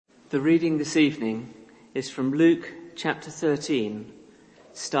The reading this evening is from Luke chapter 13,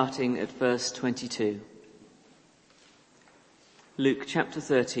 starting at verse 22. Luke chapter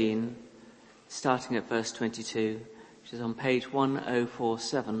 13, starting at verse 22, which is on page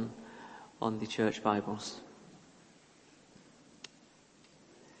 1047 on the Church Bibles.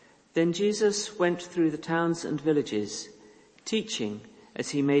 Then Jesus went through the towns and villages, teaching as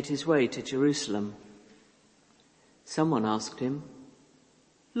he made his way to Jerusalem. Someone asked him,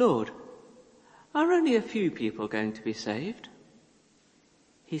 "Lord, are only a few people going to be saved?"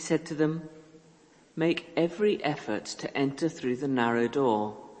 He said to them, "Make every effort to enter through the narrow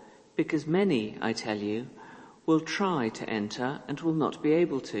door, because many, I tell you, will try to enter and will not be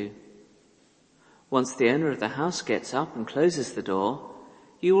able to. Once the owner of the house gets up and closes the door,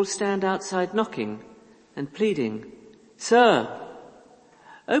 you will stand outside knocking and pleading, 'Sir,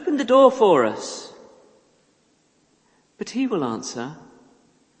 open the door for us.' But he will answer,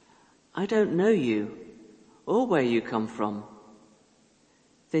 'I don't know you or where you come from.'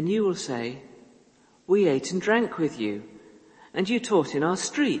 Then you will say, 'We ate and drank with you, and you taught in our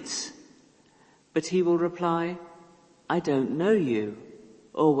streets.' But he will reply, 'I don't know you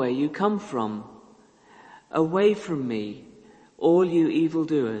or where you come from. Away from me, all you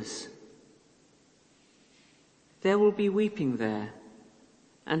evildoers.' There will be weeping there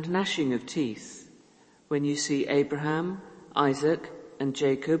and gnashing of teeth when you see Abraham, Isaac, and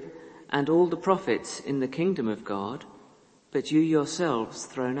Jacob and all the prophets in the kingdom of God, but you yourselves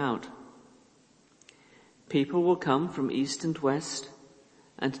thrown out. People will come from east and west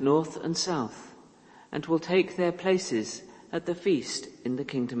and north and south, and will take their places at the feast in the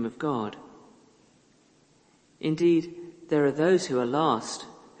kingdom of God. Indeed, there are those who are last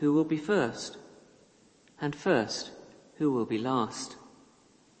who will be first, and first who will be last."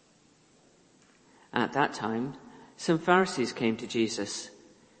 At that time, some Pharisees came to Jesus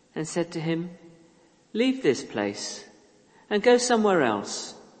and said to him, "Leave this place and go somewhere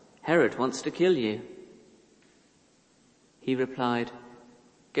else. Herod wants to kill you." He replied,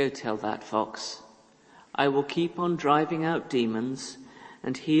 "Go tell that fox, I will keep on driving out demons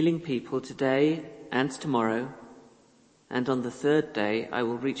and healing people today and tomorrow, and on the third day I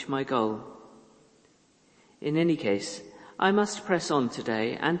will reach my goal. In any case, I must press on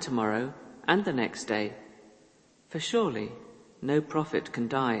today and tomorrow and the next day, for surely no prophet can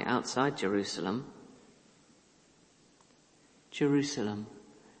die outside Jerusalem. Jerusalem,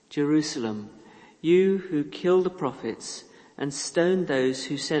 Jerusalem, you who kill the prophets and stone those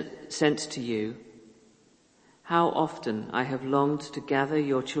who sent to you. How often I have longed to gather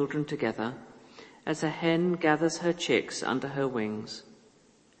your children together, as a hen gathers her chicks under her wings,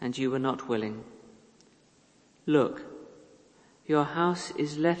 and you were not willing. Look, your house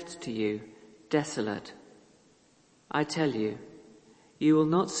is left to you desolate. I tell you, you will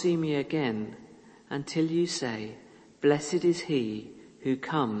not see me again until you say, 'Blessed is he who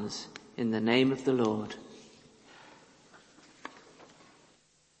comes in the name of the Lord.'"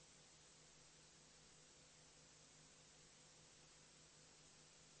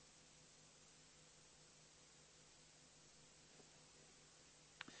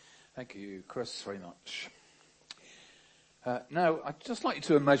 Thank you, Chris, very much. Now, I'd just like you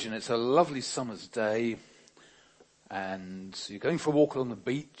to imagine it's a lovely summer's day, and you're going for a walk along the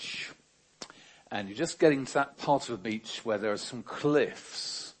beach, and you're just getting to that part of the beach where there are some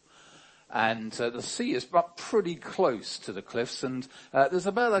cliffs, and the sea is up pretty close to the cliffs, and there's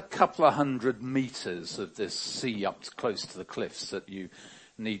about a couple of 100 meters of this sea up close to the cliffs that you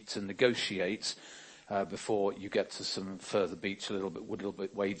need to negotiate before you get to some further beach a little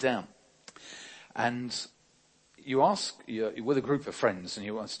bit way down. And you're with a group of friends, and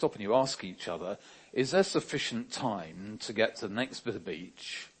you stop and you ask each other, is there sufficient time to get to the next bit of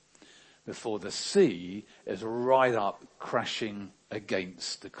beach before the sea is right up crashing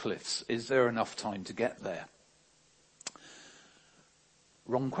against the cliffs? Is there enough time to get there?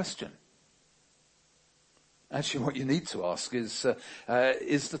 Wrong question. Actually, what you need to ask is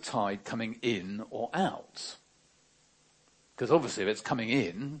the tide coming in or out? Because obviously if it's coming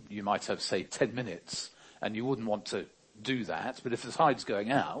in, you might have, say, 10 minutes, and you wouldn't want to do that. But if the tide's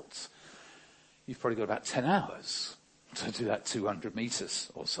going out, you've probably got about 10 hours to do that 200 meters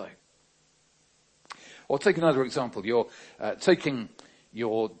or so. Or take another example. You're taking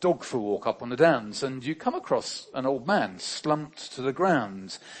your dog for a walk up on the downs, and you come across an old man slumped to the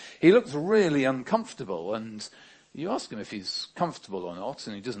ground. He looks really uncomfortable, and you ask him if he's comfortable or not,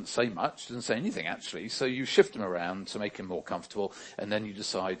 and he doesn't say much, doesn't say anything actually. So you shift him around to make him more comfortable, and then you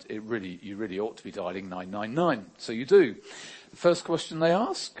decide you really ought to be dialing 999. So you do. The first question they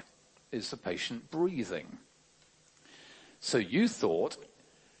ask, is the patient breathing? So you thought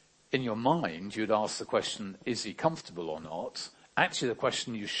in your mind, you'd ask the question, is he comfortable or not? Actually, the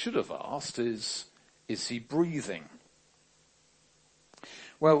question you should have asked is he breathing?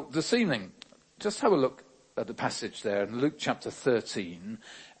 Well, this evening, just have a look at the passage there in Luke chapter 13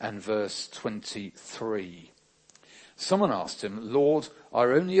 and verse 23. Someone asked him, Lord,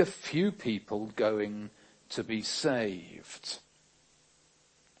 are only a few people going to be saved?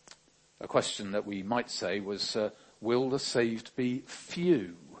 A question that we might say was, will the saved be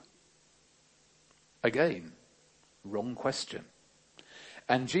few? Again, wrong question.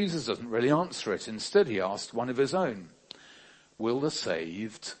 And Jesus doesn't really answer it. Instead, he asked one of his own, will the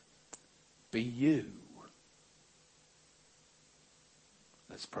saved be you?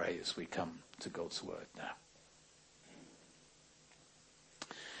 Let's pray as we come to God's word now.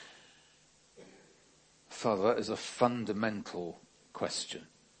 Father, that is a fundamental question.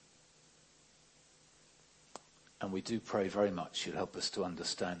 And we do pray very much you'll help us to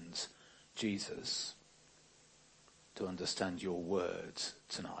understand Jesus, to understand your word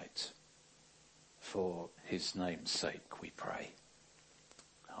tonight. For his name's sake, we pray.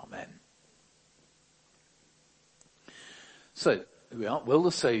 Amen. So, here we are. Will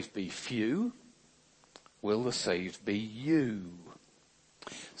the saved be few? Will the saved be you?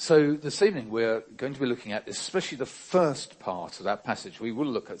 So this evening we're going to be looking at especially the first part of that passage. We will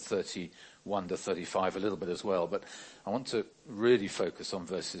look at 31 to 35 a little bit as well, but I want to really focus on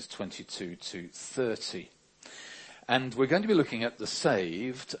verses 22 to 30. And we're going to be looking at the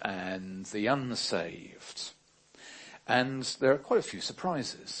saved and the unsaved. And there are quite a few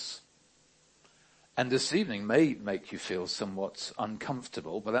surprises. And this evening may make you feel somewhat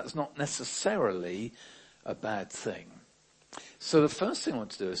uncomfortable, but that's not necessarily a bad thing. So the first thing I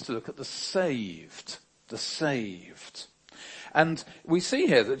want to do is to look at the saved. The saved. And we see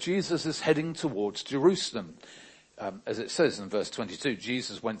here that Jesus is heading towards Jerusalem. As it says in verse 22,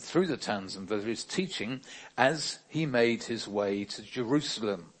 Jesus went through the towns and villages teaching as he made his way to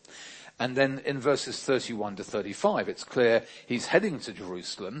Jerusalem. And then in verses 31 to 35, it's clear he's heading to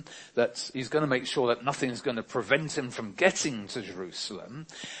Jerusalem, that he's going to make sure that nothing's going to prevent him from getting to Jerusalem.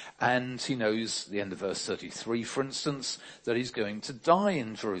 And he knows, the end of verse 33, for instance, that he's going to die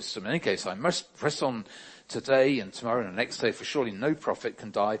in Jerusalem. In any case, I must press on today and tomorrow and the next day, for surely no prophet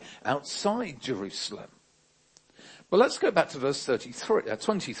can die outside Jerusalem. Well, let's go back to verse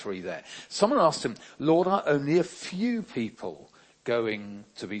 23 there. Someone asked him, Lord, are only a few people going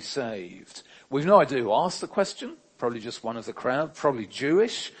to be saved? We've no idea who asked the question. Probably just one of the crowd, probably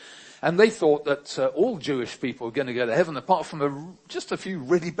Jewish. And they thought that all Jewish people were going to go to heaven apart from just a few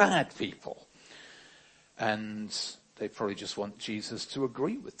really bad people. And they probably just want Jesus to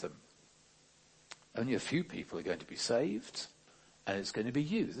agree with them. Only a few people are going to be saved, and it's going to be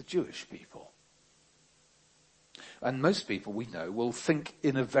you, the Jewish people. And most people we know will think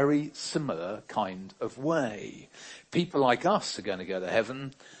in a very similar kind of way. People like us are going to go to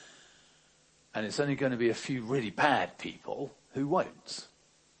heaven, and it's only going to be a few really bad people who won't.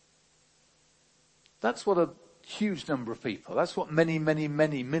 That's what a huge number of people, that's what many, many,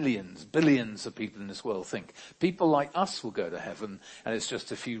 many millions, billions of people in this world think. People like us will go to heaven, and it's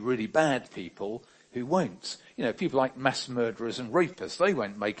just a few really bad people who won't. You know, people like mass murderers and rapists, they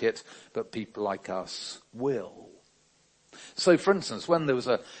won't make it, but people like us will. So, for instance, when there was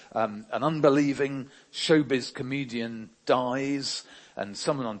an unbelieving showbiz comedian dies, and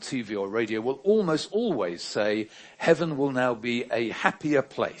someone on TV or radio will almost always say, heaven will now be a happier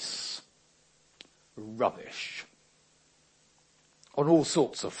place. Rubbish. On all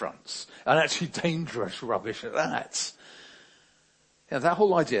sorts of fronts. And actually dangerous rubbish at that. You know, that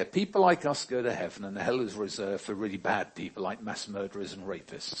whole idea, people like us go to heaven and hell is reserved for really bad people like mass murderers and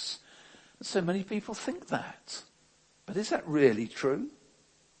rapists. And so many people think that. But is that really true?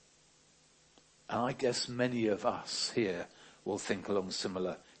 And I guess many of us here will think along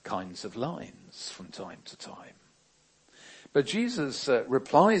similar kinds of lines from time to time. But Jesus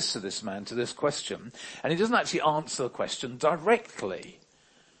replies to this man, to this question, and he doesn't actually answer the question directly.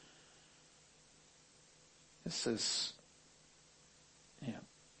 It says,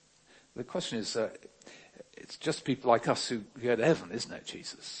 the question is, it's just people like us who go to heaven, isn't it,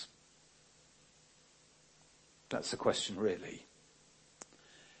 Jesus? That's the question, really.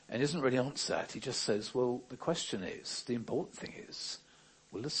 And he doesn't really answer that. He just says, well, the question is, the important thing is,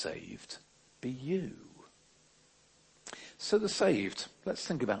 will the saved be you? So the saved, let's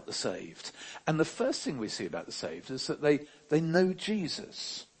think about the saved. And the first thing we see about the saved is that they know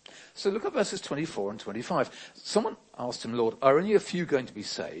Jesus. So look at verses 24 and 25. Someone asked him, Lord, are only a few going to be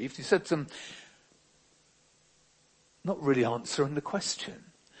saved? He said to them, not really answering the question.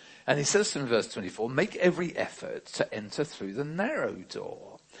 And he says to them in verse 24, make every effort to enter through the narrow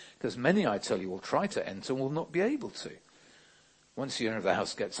door. Because many, I tell you, will try to enter and will not be able to. Once the owner of the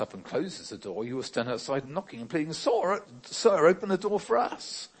house gets up and closes the door, you will stand outside knocking and pleading, Sir, open the door for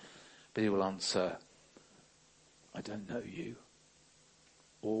us. But he will answer, I don't know you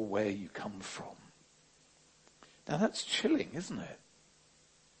or where you come from. Now that's chilling, isn't it?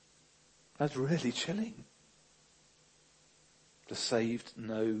 That's really chilling. The saved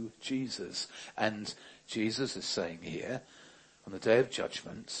know Jesus. And Jesus is saying here, on the day of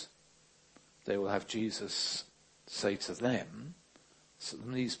judgment, they will have Jesus say to them, so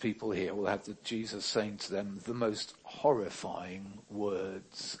these people here will have Jesus saying to them the most horrifying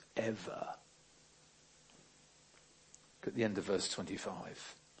words ever. Look at the end of verse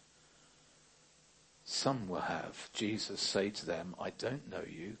 25. Some will have Jesus say to them, I don't know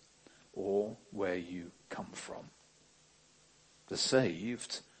you or where you come from. The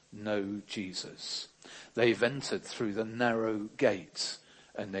saved know Jesus. They've entered through the narrow gate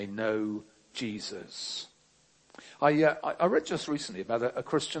and they know Jesus. I read just recently about a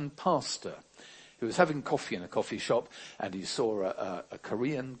Christian pastor who was having coffee in a coffee shop and he saw a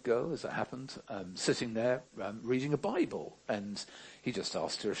Korean girl, as it happened, sitting there reading a Bible, and he just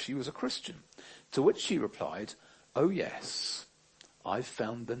asked her if she was a Christian. To which she replied, oh yes, I've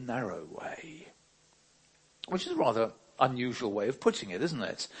found the narrow way. Which is a rather unusual way of putting it, isn't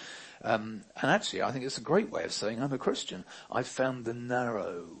it? And actually I think it's a great way of saying I'm a Christian. I've found the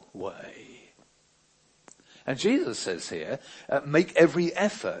narrow way. And Jesus says here, make every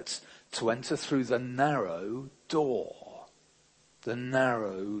effort to enter through the narrow door. The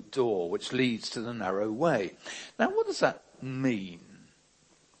narrow door which leads to the narrow way. Now what does that mean?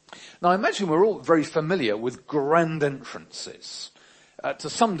 Now I imagine we're all very familiar with grand entrances.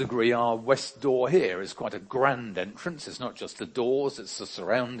 To some degree our west door here is quite a grand entrance. It's not just the doors, it's the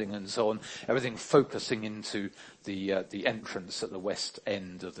surrounding and so on. Everything focusing into the entrance at the west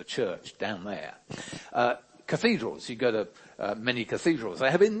end of the church down there. Cathedrals, you go to many cathedrals,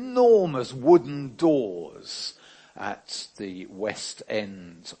 they have enormous wooden doors at the west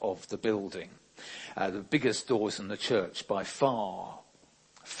end of the building. The biggest doors in the church by far,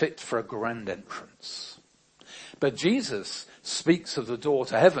 fit for a grand entrance. But Jesus speaks of the door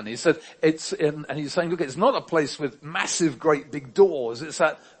to heaven. He said and he's saying, look, it's not a place with massive, great big doors. It's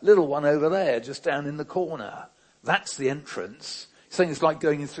that little one over there, just down in the corner. That's the entrance. He's saying it's like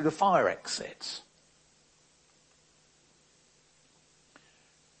going in through the fire exit.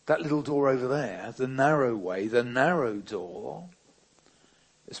 That little door over there, the narrow way, the narrow door,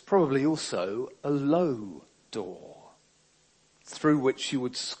 is probably also a low door through which you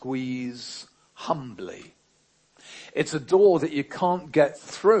would squeeze humbly. It's a door that you can't get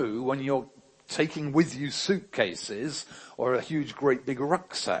through when you're taking with you suitcases or a huge great big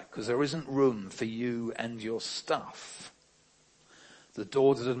rucksack, because there isn't room for you and your stuff. The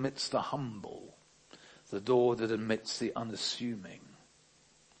door that admits the humble. The door that admits the unassuming.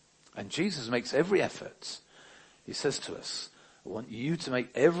 And Jesus makes every effort. He says to us, I want you to make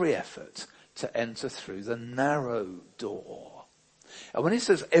every effort to enter through the narrow door. And when he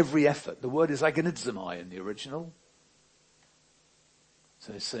says every effort, the word is agonizomai in the original.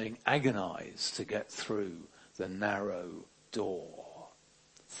 So he's saying agonize to get through the narrow door.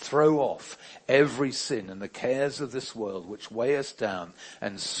 Throw off every sin and the cares of this world which weigh us down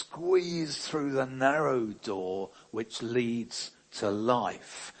and squeeze through the narrow door which leads to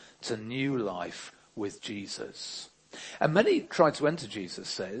life, to new life with Jesus. And many try to enter, Jesus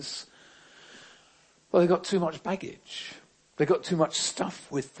says, well, they've got too much baggage. They've got too much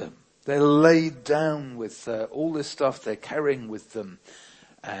stuff with them. They're laid down with all this stuff they're carrying with them,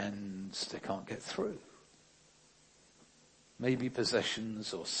 and they can't get through. Maybe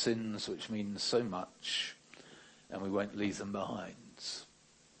possessions or sins which mean so much, and we won't leave them behind.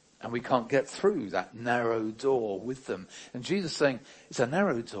 And we can't get through that narrow door with them. And Jesus is saying, it's a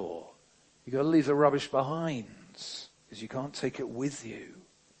narrow door. You've got to leave the rubbish behind, because you can't take it with you.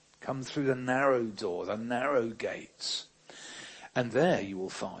 Come through the narrow door, the narrow gates. And there you will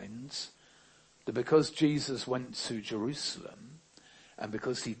find that because Jesus went to Jerusalem, and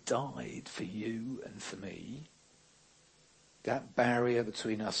because he died for you and for me, that barrier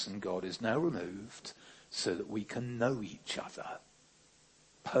between us and God is now removed so that we can know each other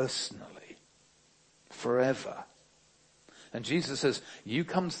personally, forever. And Jesus says, you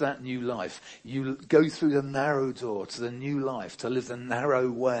come to that new life. You go through the narrow door to the new life, to live the narrow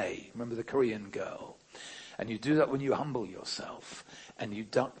way. Remember the Korean girl? And you do that when you humble yourself and you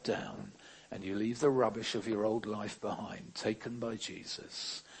duck down and you leave the rubbish of your old life behind, taken by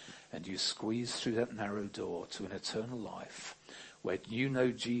Jesus, and you squeeze through that narrow door to an eternal life where you know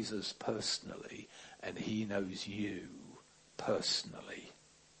Jesus personally and he knows you personally.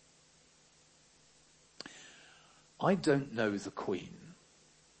 I don't know the Queen.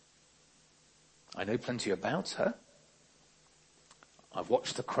 I know plenty about her. I've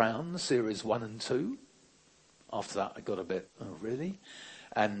watched The Crown, series 1 and 2. After that, I got a bit, oh, really?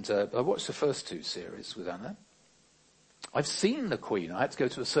 And I watched the first 2 series with Anna. I've seen the Queen. I had to go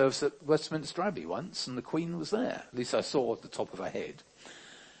to a service at Westminster Abbey once, and the Queen was there. At least I saw the top of her head.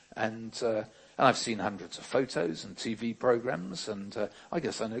 And I've seen hundreds of photos and TV programs, and I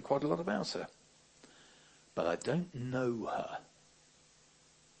guess I know quite a lot about her. But I don't know her.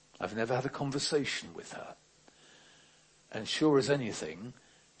 I've never had a conversation with her. And sure as anything,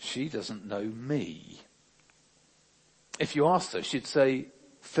 she doesn't know me. If you asked her, she'd say,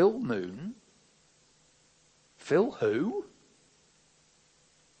 Phil Moon? Phil who?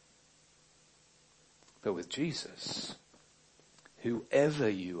 But with Jesus, whoever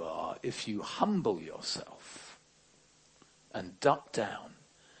you are, if you humble yourself and duck down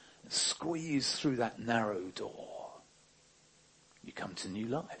and squeeze through that narrow door, you come to new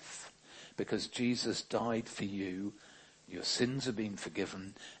life. Because Jesus died for you, your sins have been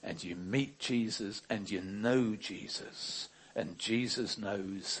forgiven, and you meet Jesus and you know Jesus, and Jesus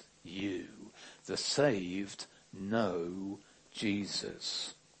knows you. The saved know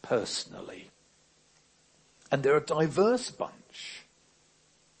Jesus personally. And they're a diverse bunch.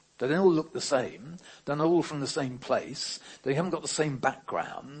 They don't all look the same. They're not all from the same place. They haven't got the same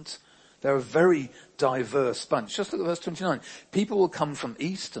background. They're a very diverse bunch. Just look at verse 29. People will come from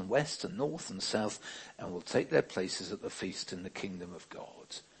east and west and north and south and will take their places at the feast in the kingdom of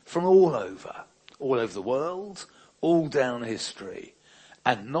God. From all over the world, all down history,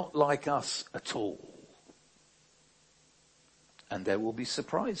 and not like us at all. And there will be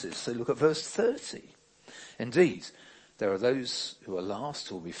surprises. So look at verse 30. Indeed, there are those who are last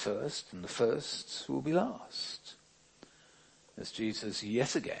who will be first, and the first who will be last. As Jesus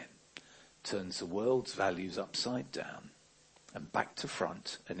yet again turns the world's values upside down and back to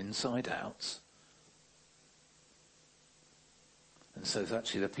front and inside out. And says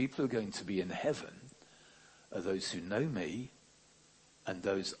actually the people who are going to be in heaven are those who know me and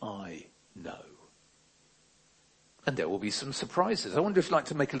those I know. And there will be some surprises. I wonder if you'd like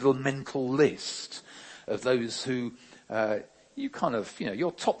to make a little mental list of those who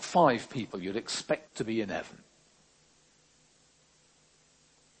your top 5 people you'd expect to be in heaven.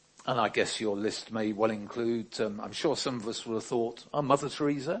 And I guess your list may well include, I'm sure some of us would have thought, Mother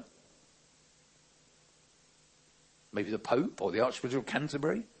Teresa, maybe the Pope or the Archbishop of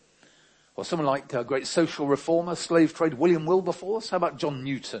Canterbury, or someone like a great social reformer, slave trade William Wilberforce. How about John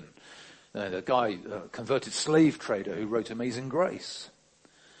Newton, the guy, converted slave trader who wrote Amazing Grace?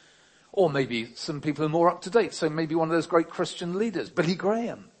 Or maybe some people who are more up to date, so maybe one of those great Christian leaders, Billy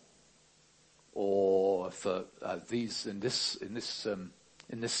Graham, or for these in this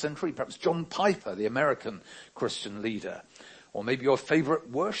century, perhaps John Piper, the American Christian leader. Or maybe your favorite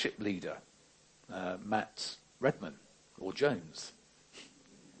worship leader, Matt Redman or Jones.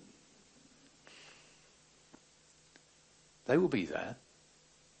 They will be there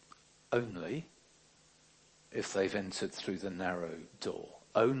only if they've entered through the narrow door.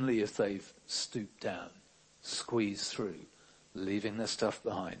 Only if they've stooped down, squeezed through, leaving their stuff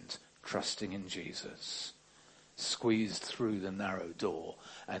behind, trusting in Jesus. Squeezed through the narrow door,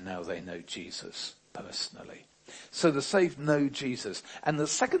 and now they know Jesus personally. So the saved know Jesus. And the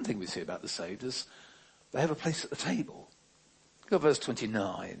second thing we see about the saved is they have a place at the table. Look at verse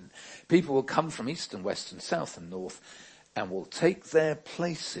 29. People will come from east and west and south and north and will take their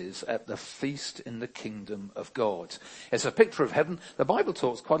places at the feast in the kingdom of God. It's a picture of heaven. The Bible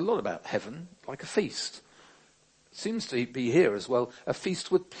talks quite a lot about heaven, like a feast. It seems to be here as well, a feast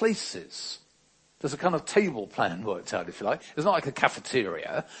with places. There's a kind of table plan worked out, if you like. It's not like a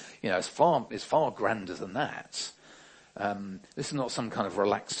cafeteria. It's far grander than that. This is not some kind of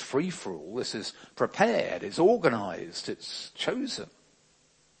relaxed free-for-all. This is prepared, it's organized, it's chosen.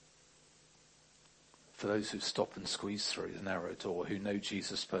 For those who stop and squeeze through the narrow door, who know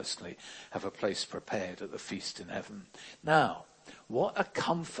Jesus personally, have a place prepared at the feast in heaven. Now, what a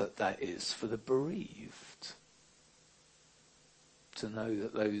comfort that is for the bereaved. To know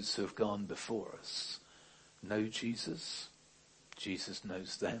that those who have gone before us know Jesus. Jesus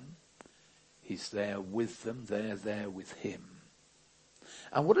knows them. He's there with them. They're there with him.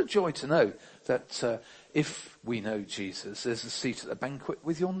 And what a joy to know that if we know Jesus, there's a seat at the banquet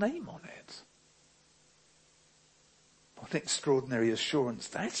with your name on it. What an extraordinary assurance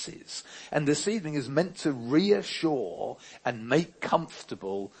that is. And this evening is meant to reassure and make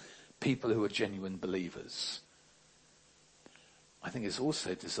comfortable people who are genuine believers. I think it's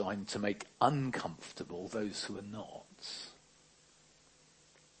also designed to make uncomfortable those who are not.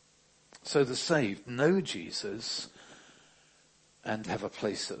 So the saved know Jesus and have a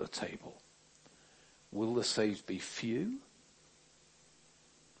place at the table. Will the saved be few?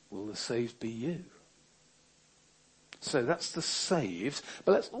 Will the saved be you? So that's the saved,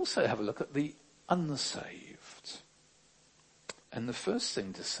 but let's also have a look at the unsaved. And the first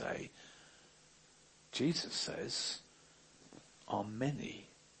thing to say, Jesus says, are many.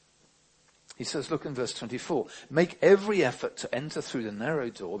 He says, look in verse 24, make every effort to enter through the narrow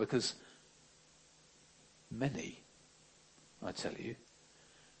door because many, I tell you,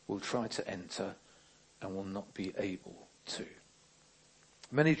 will try to enter and will not be able to.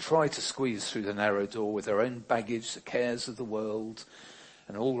 Many try to squeeze through the narrow door with their own baggage, the cares of the world,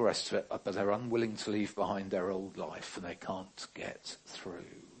 and all the rest of it, but they're unwilling to leave behind their old life and they can't get through.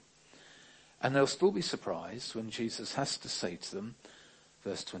 And they'll still be surprised when Jesus has to say to them,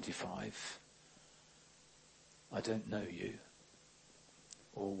 verse 25, I don't know you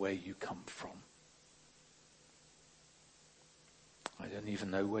or where you come from. I don't even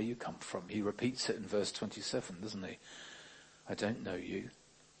know where you come from. He repeats it in verse 27, doesn't he? I don't know you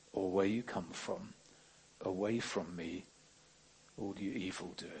or where you come from. Away from me, all you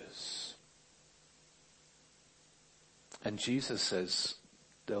evildoers. And Jesus says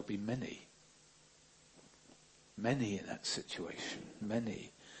there'll be many in that situation,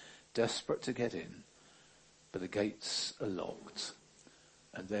 many desperate to get in, but the gates are locked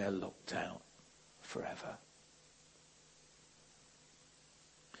and they're locked out forever.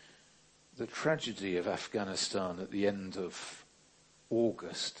 The tragedy of Afghanistan at the end of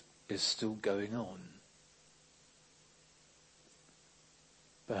August is still going on.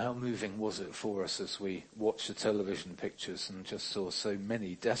 But how moving was it for us as we watched the television pictures and just saw so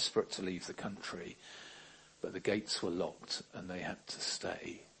many desperate to leave the country, but the gates were locked and they had to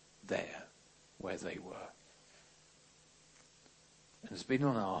stay there where they were. And it's been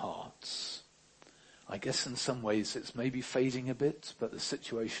on our hearts. I guess in some ways it's maybe fading a bit, but the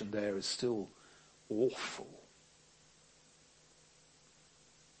situation there is still awful.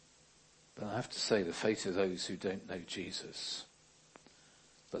 But I have to say the fate of those who don't know Jesus,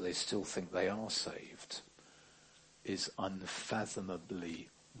 but they still think they are saved, is unfathomably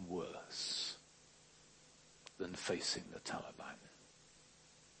worse than facing the Taliban.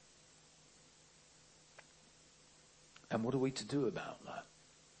 And what are we to do about that?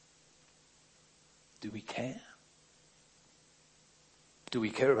 Do we care? Do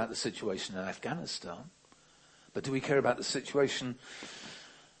we care about the situation in Afghanistan? But do we care about the situation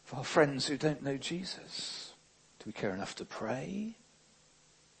for our friends who don't know Jesus? Do we care enough to pray?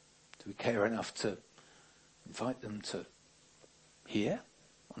 Do we care enough to invite them to hear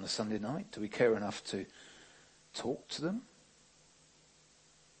on a Sunday night? Do we care enough to talk to them?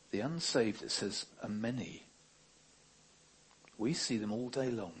 The unsaved, it says, are many. We see them all day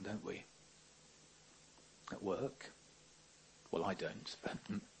long, don't we? At work. Well, I don't, but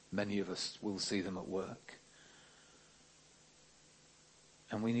many of us will see them at work.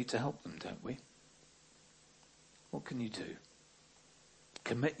 And we need to help them, don't we? What can you do?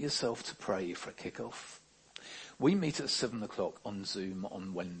 Commit yourself to pray for a kick-off. We meet at 7:00 on Zoom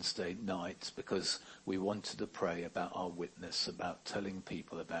on Wednesday night because we wanted to pray about our witness, about telling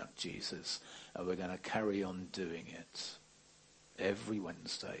people about Jesus. And we're going to carry on doing it every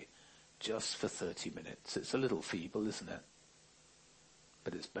Wednesday, just for 30 minutes. It's a little feeble, isn't it?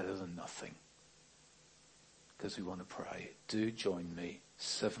 But it's better than nothing. Because we want to pray. Do join me,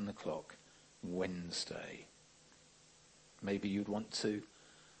 7:00 Wednesday. Maybe you'd want to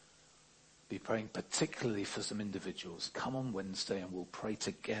be praying particularly for some individuals. Come on Wednesday and we'll pray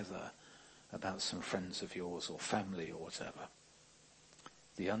together about some friends of yours or family or whatever.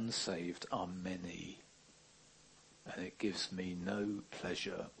 The unsaved are many. And it gives me no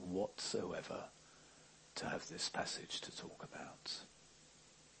pleasure whatsoever to have this passage to talk about.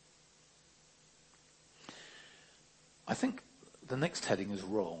 I think the next heading is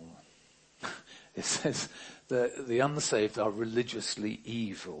wrong. It says that the unsaved are religiously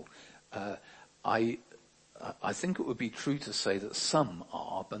evil. I think it would be true to say that some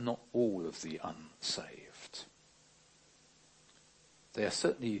are, but not all of the unsaved. They are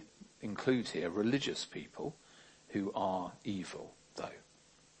certainly include here religious people who are evil, though.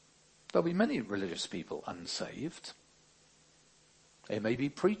 There'll be many religious people unsaved. They may be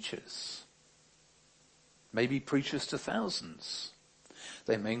preachers. Maybe preachers to thousands.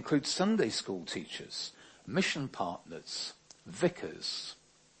 They may include Sunday school teachers, mission partners, vicars,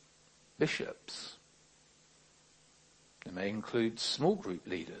 bishops. They may include small group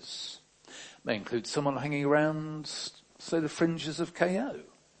leaders. They may include someone hanging around, say, the fringes of KO.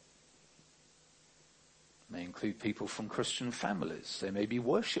 may include people from Christian families. They may be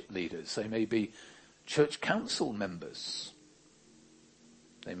worship leaders. They may be church council members.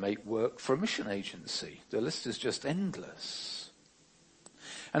 They may work for a mission agency. The list is just endless.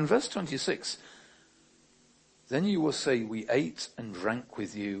 And verse 26, then you will say, we ate and drank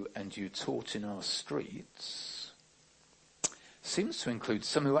with you and you taught in our streets. Seems to include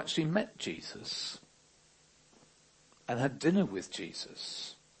some who actually met Jesus and had dinner with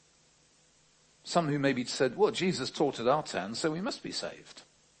Jesus. Some who maybe said, well, Jesus taught at our town, so we must be saved.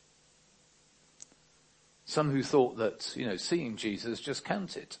 Some who thought that, seeing Jesus just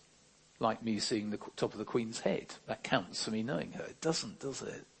counted. Like me seeing the top of the Queen's head. That counts for me knowing her. It doesn't, does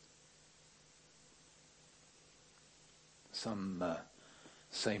it? Some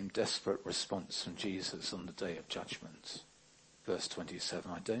same desperate response from Jesus on the day of judgment. Verse 27,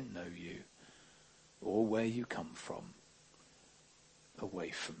 I don't know you or where you come from.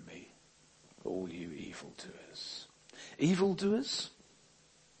 Away from me, all you evildoers. Evildoers?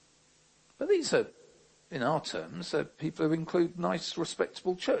 But these are, in our terms, people who include nice,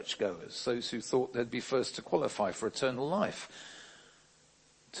 respectable churchgoers, those who thought they'd be first to qualify for eternal life.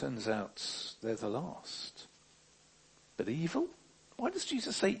 Turns out they're the last. But evil? Why does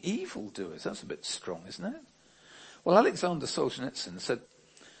Jesus say evildoers? That's a bit strong, isn't it? Well, Alexander Solzhenitsyn said,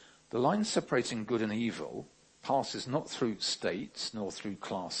 the line separating good and evil passes not through states, nor through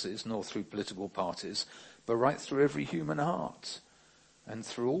classes, nor through political parties, but right through every human heart, and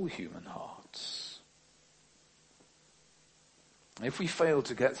through all human hearts. If we fail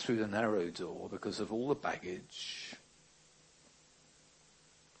to get through the narrow door because of all the baggage,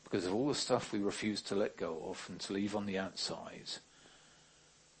 because of all the stuff we refuse to let go of and to leave on the outside,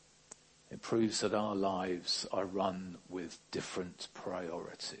 it proves that our lives are run with different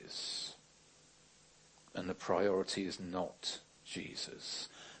priorities. And the priority is not Jesus.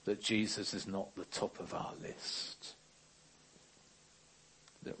 That Jesus is not the top of our list.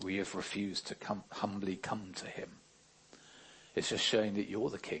 That we have refused to humbly come to him. It's just showing that you're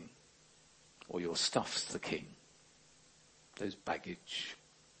the king. Or your stuff's the king. There's baggage.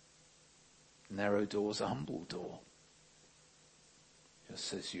 Narrow door's a humble door. It just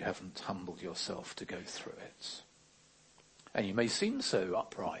says you haven't humbled yourself to go through it. And you may seem so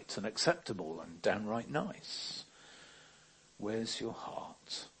upright and acceptable and downright nice. Where's your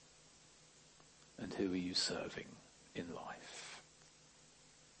heart? And who are you serving in life?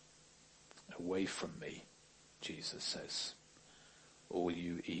 Away from me, Jesus says, all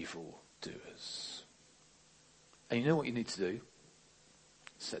you evil doers. And you know what you need to do?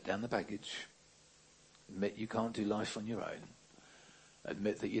 Set down the baggage. Admit you can't do life on your own.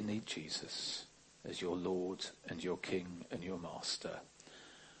 Admit that you need Jesus as your Lord and your King and your Master,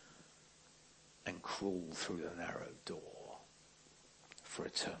 and crawl through the narrow door for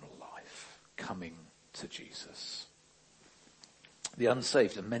eternal life, coming to Jesus. The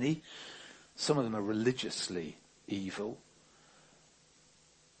unsaved are many. Some of them are religiously evil,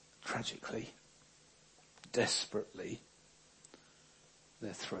 tragically, desperately.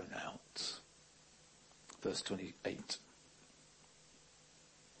 They're thrown out. Verse 28.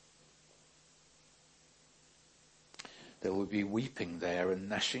 There will be weeping there and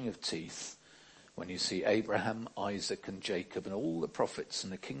gnashing of teeth when you see Abraham, Isaac and Jacob and all the prophets in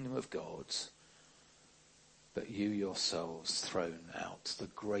the kingdom of God, but you yourselves thrown out. The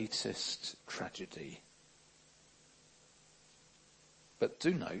greatest tragedy. But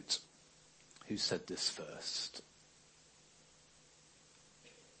do note who said this first.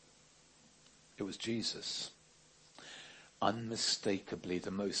 It was Jesus. Unmistakably the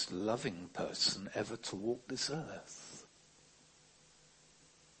most loving person ever to walk this earth.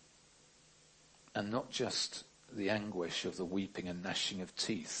 And not just the anguish of the weeping and gnashing of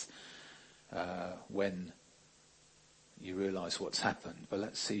teeth when you realize what's happened. But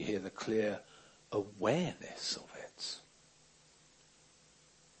let's see here the clear awareness of it.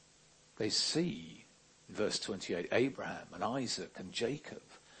 They see, in verse 28, Abraham and Isaac and Jacob,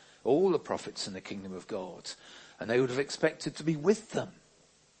 all the prophets in the kingdom of God, and they would have expected to be with them.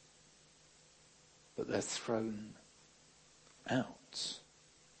 But they're thrown out.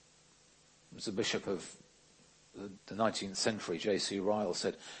 As the bishop of the 19th century, J.C. Ryle,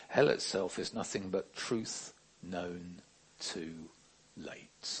 said, hell itself is nothing but truth known too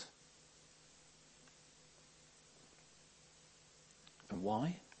late. And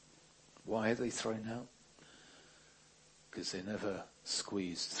why? Why are they thrown out? Because they never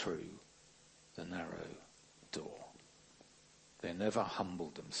squeezed through the narrow door. They never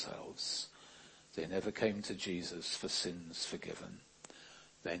humbled themselves. They never came to Jesus for sins forgiven.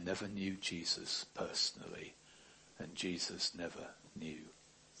 They never knew Jesus personally, and Jesus never knew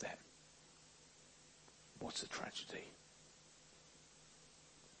them. What a tragedy.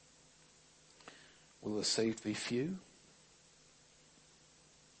 Will the saved be few?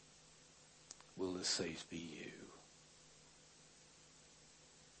 Will the saved be you?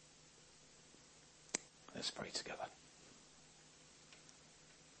 Let's pray together.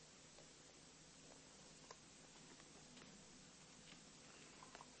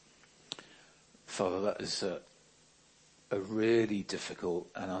 Father, that is a really difficult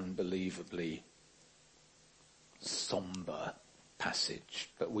and unbelievably somber passage,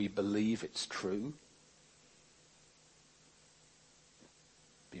 but we believe it's true.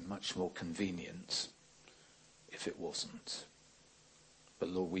 It'd be much more convenient if it wasn't. But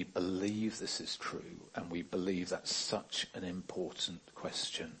Lord, we believe this is true, and we believe that's such an important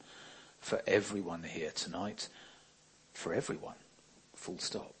question for everyone here tonight, for everyone, full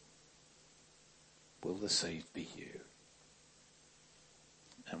stop. Will the saved be you?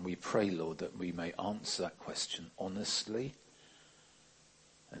 And we pray, Lord, that we may answer that question honestly.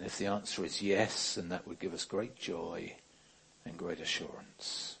 And if the answer is yes, then that would give us great joy and great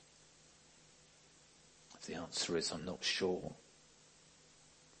assurance. If the answer is I'm not sure,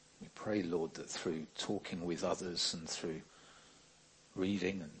 we pray, Lord, that through talking with others and through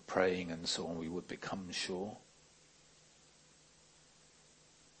reading and praying and so on, we would become sure.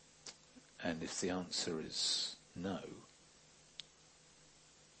 And if the answer is no,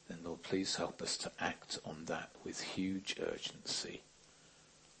 then Lord, please help us to act on that with huge urgency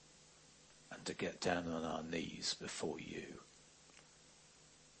and to get down on our knees before you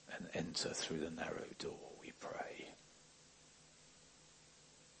and enter through the narrow door, we pray.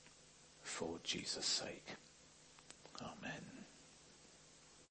 For Jesus' sake. Amen.